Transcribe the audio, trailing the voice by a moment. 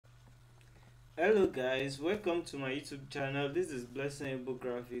Hello guys, welcome to my YouTube channel. This is Blessingable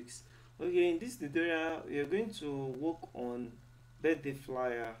Graphics. Okay, in this tutorial we are going to work on birthday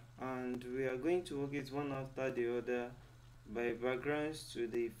flyer, and we are going to work it one after the other by backgrounds to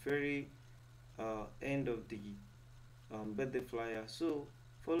the very end of the birthday flyer. So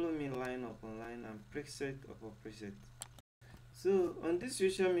follow me line upon line and preset upon preset. So on this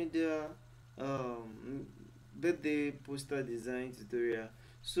social media um, birthday poster design tutorial,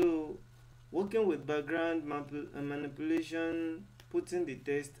 so working with background manipulation, putting the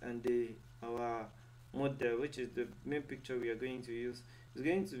text and the our model, which is the main picture we are going to use, is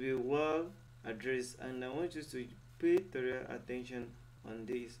going to be well addressed, and I want you to pay thorough attention on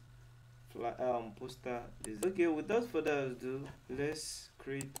this poster design. Okay, without further ado, let's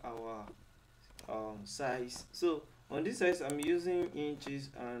create our size. So on this size I'm using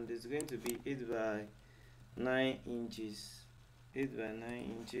inches, and it's going to be 8 by 9 inches. 8 by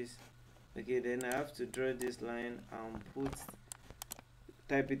 9 inches. Okay, then I have to draw this line and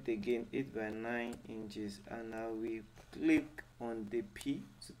type it again, 8 by 9 inches, and I will click on the P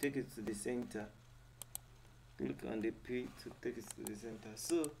to take it to the center. Click on the P to take it to the center.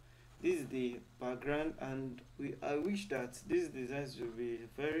 So this is the background, and I wish that this design should be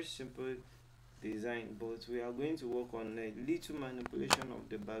very simple design, but we are going to work on a little manipulation of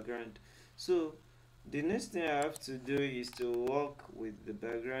the background. So the next thing I have to do is to work with the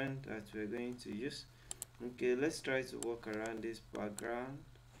background that we're going to use. Okay, let's try to work around this background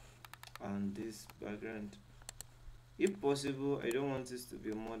and this background. If possible, I don't want this to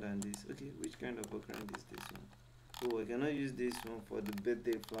be more than this. Okay, which kind of background is this one? Oh, I cannot use this one for the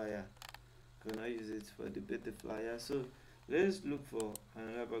birthday flyer. I cannot use it for the birthday flyer. So let's look for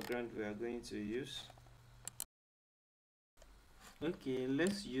another background we are going to use. Okay,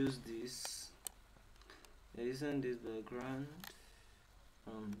 let's use this. Using this background,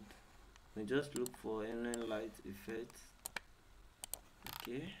 and we just look for any light effect.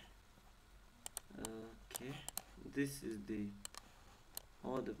 Okay, this is the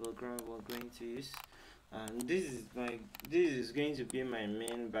all the background we're going to use, and this is going to be my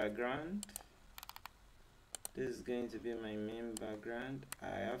main background. This is going to be my main background.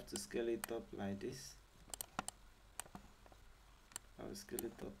 I have to scale it up like this. I'll scale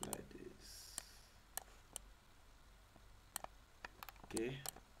it up like this. Okay,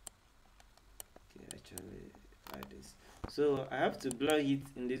 actually like this. So I have to blur it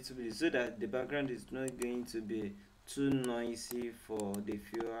in little bit so that the background is not going to be too noisy for the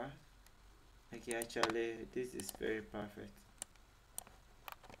viewer. Okay, actually this is very perfect.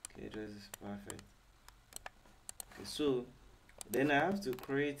 Okay, this is perfect. Okay, so then I have to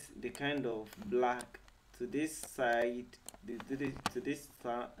create the kind of black to this side, to this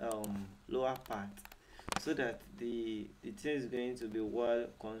lower part, so that the thing is going to be well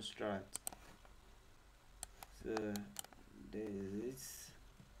constructed. So there is it.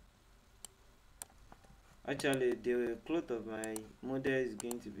 Actually the cloth of my model is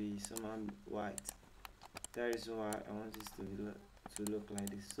going to be somehow white. That is why I want this to look like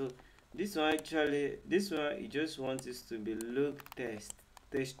this. So this one, you just want this to be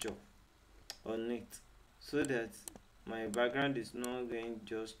texture on it, so that my background is not going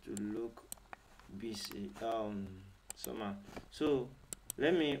just to look busy somehow. So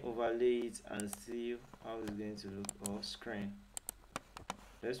let me overlay it and see how it's going to look. Or screen,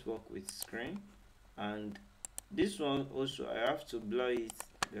 let's work with screen. And this one also I have to blur it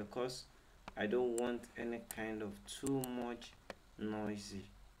because I don't want any kind of too much noisy.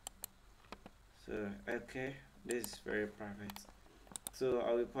 So okay, this is very perfect. So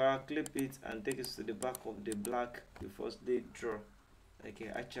I will power clip it and take it to the back of the black before they draw.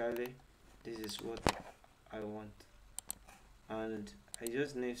 Okay, actually this is what I want, and I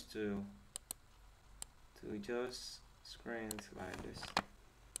just need to just screen it like this.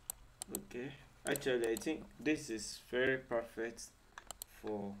 Okay, actually I think this is very perfect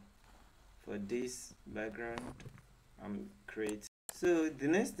for this background I'm creating. So the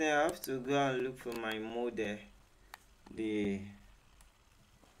next thing I have to go and look for my model, the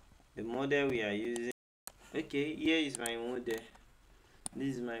model we are using. Okay, here is my model.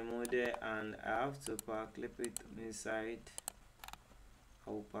 This is my model, and I have to power clip it inside. I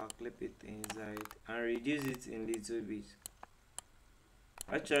will power clip it inside and reduce it in little bit.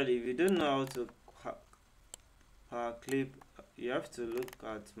 Actually, if you don't know how to power clip, you have to look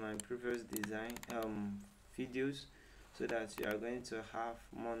at my previous design videos, so that you are going to have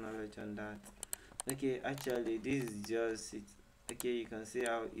more knowledge on that. Okay, actually this is just it. Okay, you can see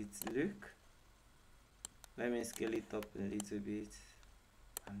how it look. Let me scale it up a little bit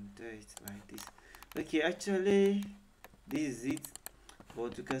and do it like this. Okay, actually this is it.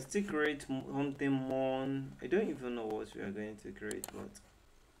 but you can still create something more. I don't even know what we are going to create, but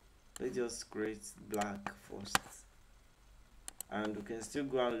let's just create black first, and we can still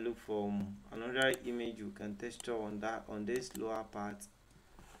go and look for another image we can texture on that, on this lower part,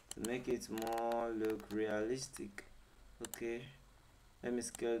 to make it more look realistic. Okay, let me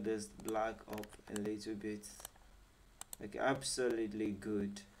scale this black up a little bit. Okay, absolutely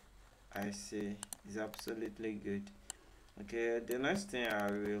good. I see, it's absolutely good. Okay, the next thing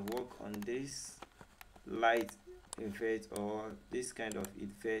I will work on this light effect, or this kind of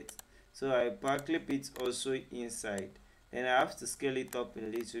effect. So I clip it also inside, then I have to scale it up a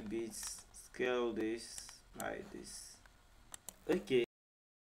little bit, scale this like this. Okay,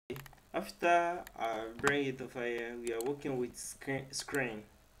 after I bring it over here, we are working with screen.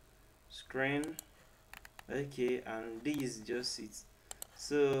 Okay, and this is just it.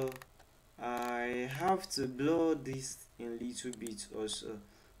 So I have to blur this in little bit also,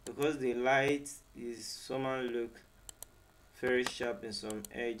 because the light is somehow look very sharp in some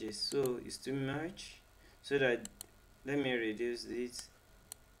edges, so it's too much. So that, let me reduce it.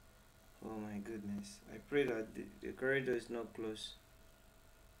 Oh my goodness, I pray that the corridor is not close.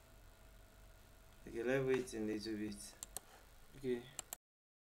 Okay, let's wait a little bit. Okay,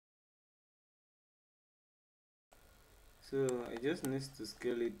 so I just need to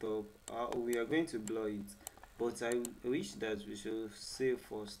scale it up. We are going to blur it, but I wish that we should save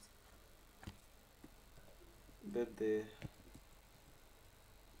first. But the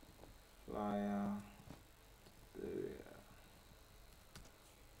flyer,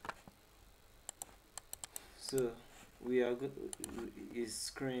 so we are good. Is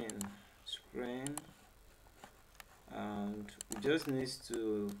screen, and we just need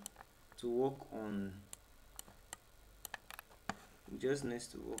to work on,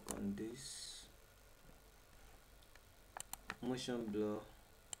 this motion blur,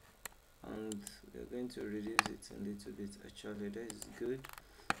 and we're going to reduce it a little bit. Actually, that is good.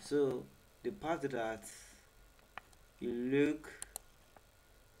 So the part that you look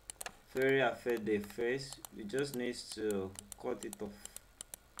very affect the face, we just need to cut it off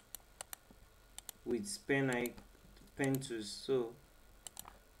with pen tools. So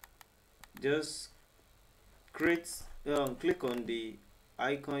just create, click on the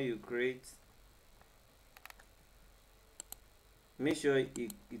icon you create, make sure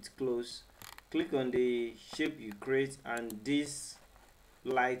it's close, click on the shape you create and this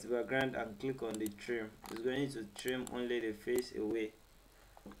light background, and click on the trim. It's going to trim only the face away.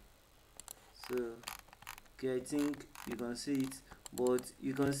 So okay, I think you can see it, but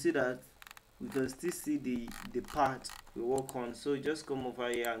you can see that we can still see the part we work on. So just come over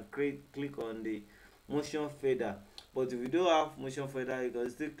here and click on the motion fader. But if you don't have motion fader, you can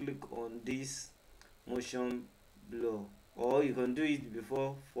still click on this motion blur, or you can do it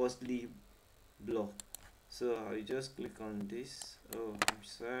before firstly blur. So I just click on this. Oh, I'm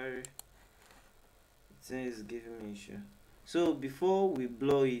sorry, it's giving me issue. So before we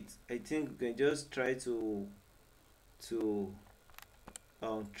blur it, I think we can just try to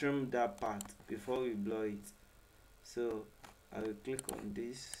trim that part before we blur it. So I will click on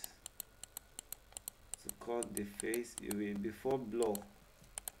this to cut the face away before blur.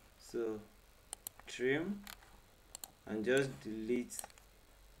 So trim and just delete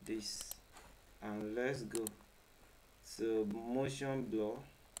this, and let's go. So motion blur,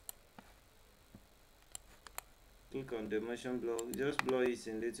 click on the motion blur, just blur it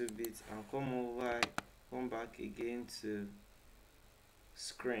a little bit and come back again to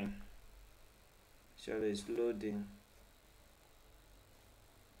screen. Surely it's loading.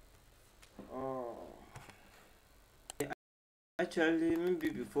 Oh, actually, maybe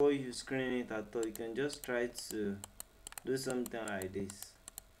before you screen it at all, you can just try to do something like this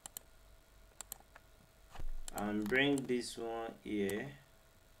and bring this one here.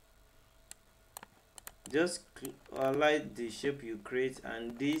 Just highlight the shape you create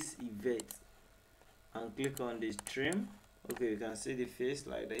and this effect and click on this trim. Okay, you can see the face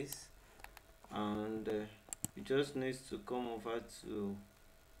like this, and you just need to come over to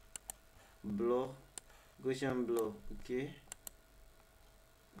blur, Gaussian blur. Okay,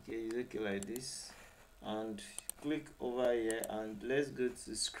 it's okay like this, and click over here and let's go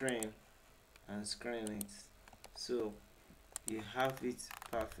to screen and screen it. So you have it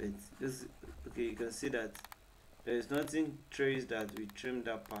perfect. Just okay, you can see that there is nothing trace that we trim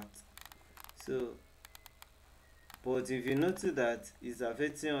that part. So but if you notice that it's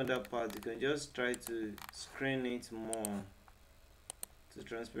affecting other part, you can just try to screen it more, to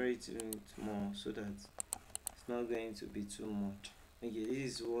transparent it more, so that it's not going to be too much. Okay,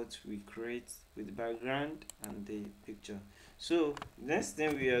 this is what we create with the background and the picture. So next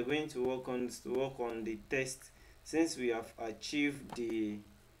thing we are going to work on is to work on the text. Since we have achieved the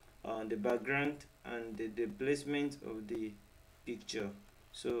background and the placement of the picture,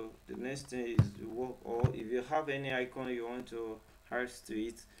 so the next thing is to work, or if you have any icon you want to add to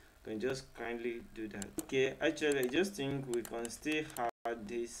it, you can just kindly do that. Okay, actually I just think we can still add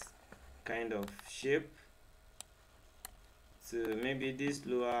this kind of shape to maybe this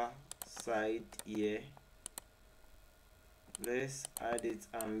lower side here. Let's add it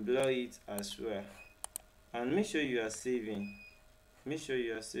and blur it as well, and make sure you are saving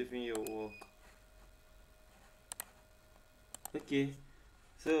your work. Okay,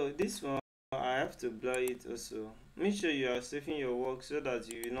 so this one I have to blur it also. Make sure you are saving your work so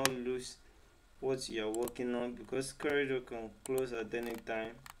that you will not lose what you are working on, because CORELDRAW can close at any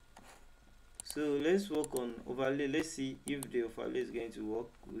time. So let's work on overlay. Let's see if the overlay is going to work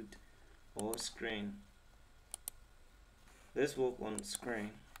good, or screen. Let's work on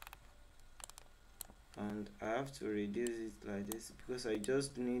screen, and I have to reduce it like this because I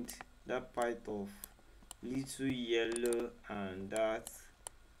just need that part of little yellow and that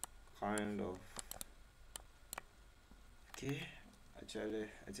kind of. Okay, actually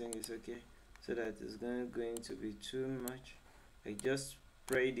I think it's okay, so that it's going to be too much. I just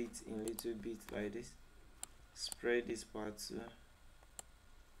spread it in little bit like this, spread this part too.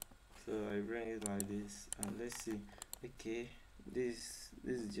 So I bring it like this, and let's see. Okay, this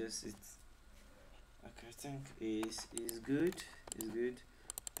is just it. Okay, I think is good,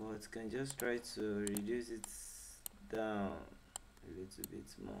 but can just try to reduce it down a little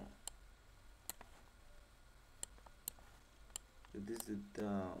bit more. Reduce it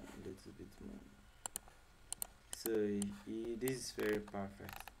down a little bit more. So this is very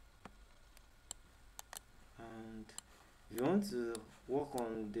perfect. And if you want to work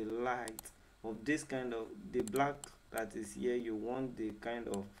on the light of this kind of the black that is here, you want the kind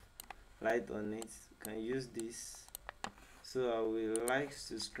of light on it, you can use this. So I will like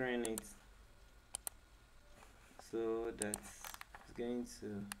to screen it so that it's going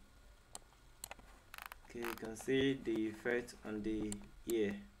to. Okay, you can see the effect on the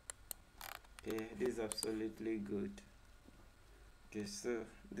ear. Okay, this is absolutely good. Okay, so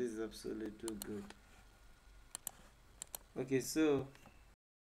this is absolutely good. Okay, so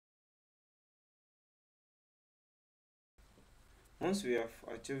once we have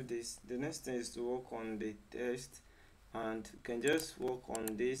achieved this, the next thing is to work on the text, and you can just work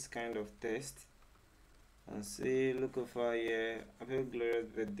on this kind of text and say look over here, happy glorious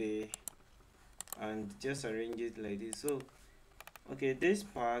birthday, and just arrange it like this. So okay, this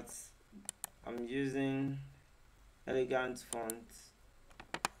part I'm using elegant font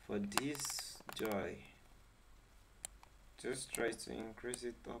for this joy. Just try to increase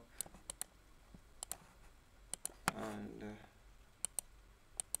it up, and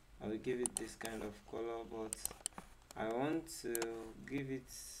I will give it this kind of color, but I want to give it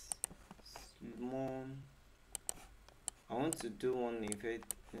more. I want to do one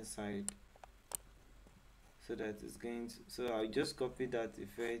effect inside, so that it's going to, so I'll just copy that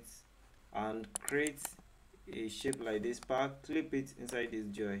effect and create a shape like this, pack, clip it inside this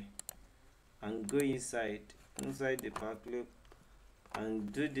joy, and go inside the pack clip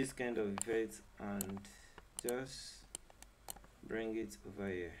and do this kind of effect, and just bring it over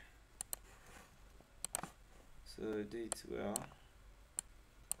here. So do it well.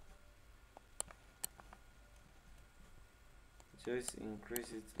 Just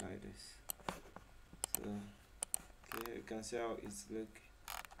increase it like this. So okay, you can see how it's look.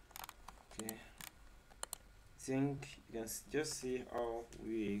 Okay, I think you can just see how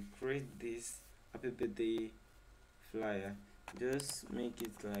we create this happy birthday flyer. Just make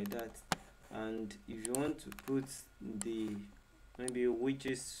it like that, and if you want to put the maybe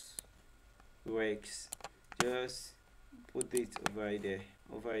witches works, just put it over there,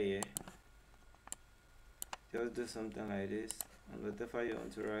 over here. Just do something like this, and whatever you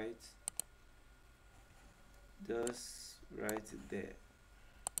want to write, just write it there.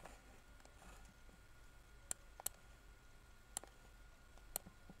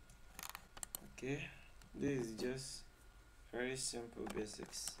 Okay, this is just very simple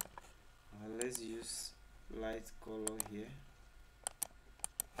basics. Let's use light color here.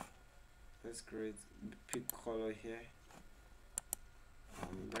 Let's create pick color here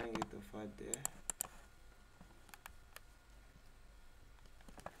and bring it over there.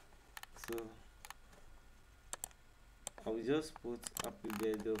 So I will just put happy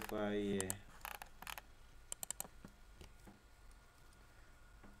birthday over here.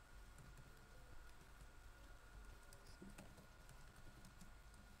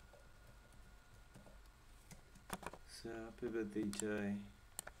 So happy birthday Joy.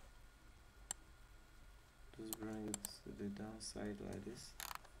 Just bring it to the downside like this.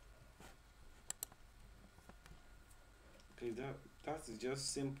 Okay, that's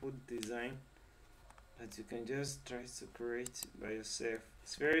just simple design that you can just try to create by yourself.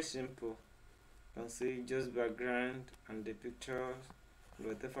 It's very simple. You can see just background and the pictures,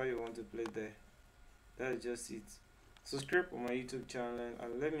 whatever you want to play there. That's just it. Subscribe on my YouTube channel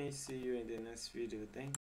and let me see you in the next video. Thank you.